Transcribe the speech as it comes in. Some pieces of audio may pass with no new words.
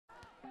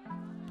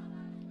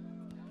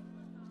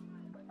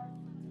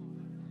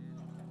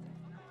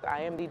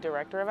I am the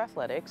Director of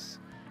Athletics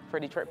for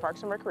Detroit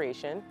Parks and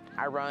Recreation.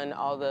 I run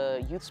all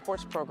the youth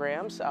sports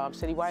programs,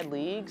 citywide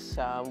leagues.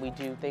 We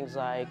do things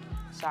like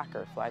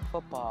soccer, flag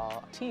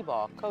football,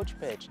 t-ball, coach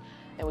pitch,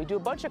 and we do a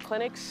bunch of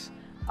clinics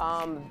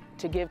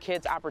to give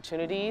kids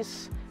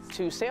opportunities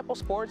to sample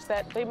sports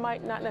that they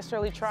might not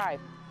necessarily try.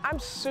 I'm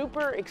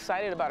super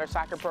excited about our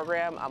soccer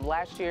program.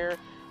 Last year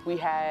we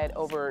had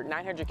over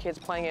 900 kids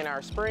playing in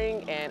our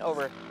spring and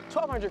over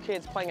 1,200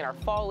 kids playing in our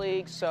fall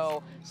league,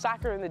 so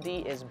soccer in the D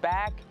is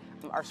back.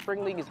 Our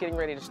spring league is getting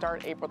ready to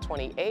start April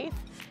 28th.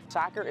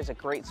 Soccer is a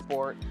great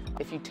sport.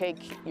 If you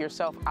take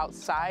yourself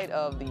outside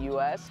of the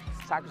U.S.,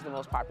 soccer is the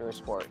most popular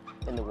sport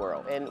in the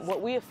world. And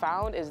what we have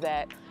found is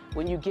that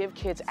when you give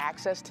kids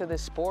access to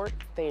this sport,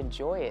 they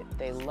enjoy it,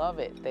 they love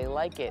it, they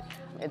like it.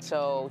 And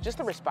so just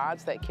the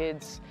response that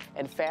kids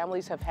and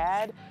families have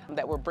had,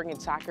 that we're bringing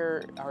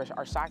soccer,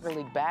 our soccer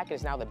league back,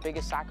 is now the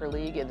biggest soccer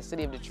league in the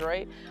city of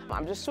Detroit.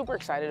 I'm just super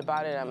excited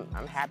about it.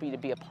 I'm happy to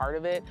be a part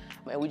of it.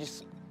 And we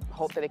just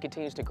hope that it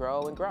continues to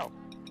grow and grow.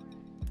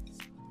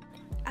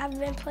 I've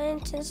been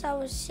playing since I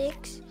was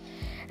 6.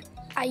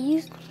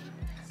 I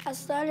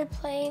started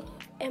playing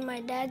in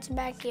my dad's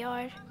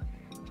backyard,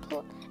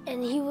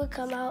 and he would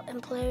come out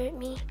and play with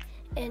me.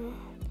 And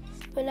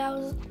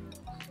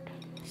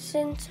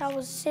since I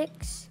was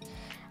 6,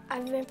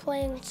 I've been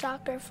playing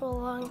soccer for a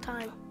long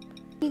time.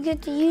 You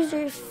get to use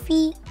your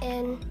feet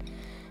and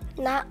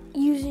not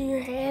using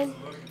your hand.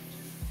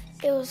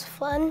 It was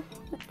fun.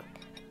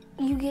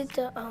 You get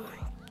to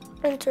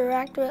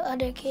interact with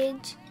other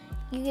kids.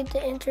 You get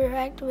to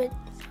interact with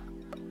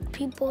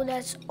people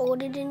that's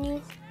older than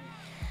you.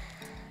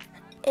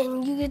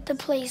 And you get to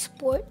play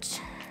sports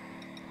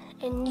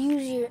and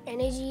use your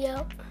energy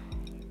out.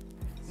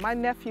 My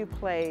nephew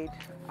played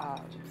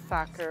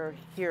soccer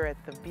here at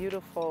the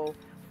beautiful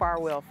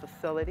Farwell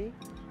facility,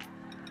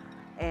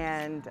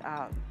 and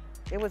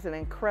it was an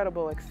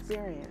incredible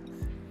experience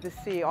to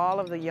see all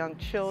of the young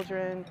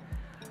children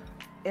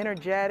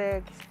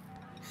energetic,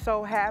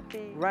 so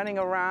happy, running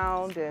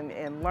around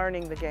and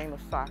learning the game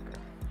of soccer.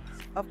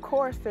 Of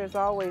course, there's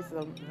always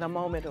the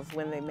moment of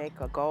when they make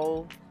a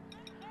goal,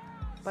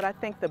 but I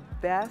think the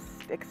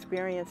best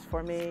experience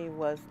for me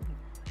was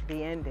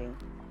the ending.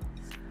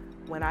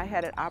 When I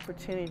had an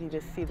opportunity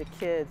to see the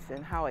kids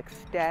and how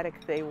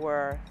ecstatic they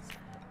were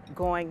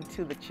going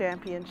to the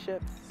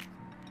championships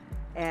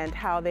and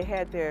how they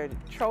had their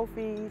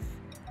trophies,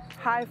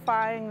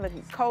 high-fiving the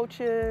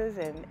coaches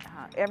and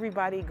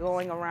everybody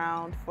going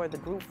around for the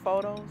group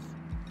photos.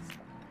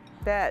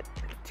 That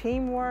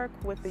teamwork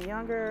with the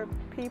younger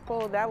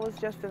people, that was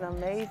just an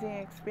amazing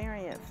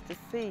experience to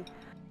see.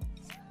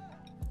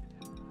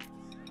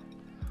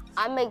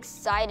 I'm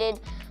excited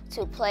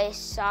to play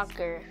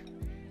soccer.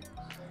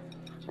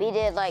 We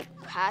did like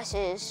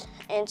passes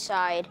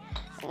inside,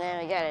 and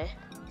then we gotta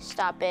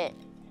stop it,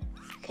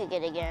 kick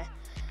it again,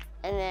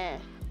 and then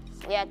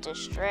we had to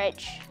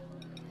stretch.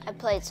 I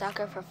played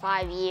soccer for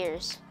 5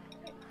 years.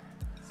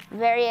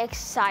 Very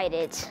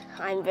excited.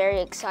 I'm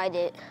very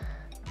excited.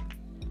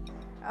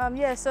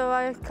 Yeah, so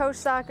I coach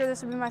soccer.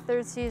 This will be my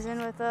 3rd season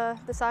with the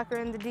soccer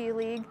in the D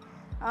League.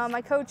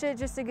 I coach it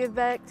just to give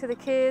back to the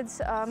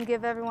kids,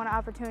 give everyone an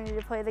opportunity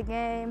to play the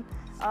game,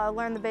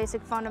 learn the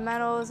basic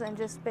fundamentals, and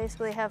just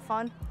basically have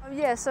fun.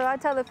 Yeah, so I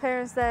tell the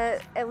parents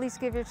that at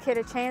least give your kid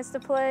a chance to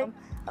play.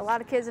 A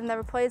lot of kids have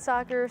never played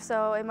soccer,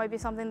 so it might be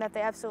something that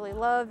they absolutely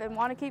love and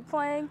want to keep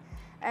playing.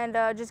 And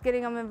just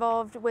getting them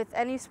involved with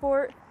any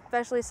sport,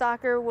 especially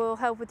soccer, will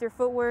help with your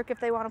footwork if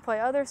they want to play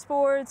other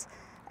sports,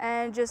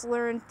 and just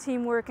learn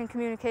teamwork and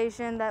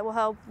communication that will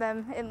help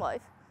them in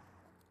life.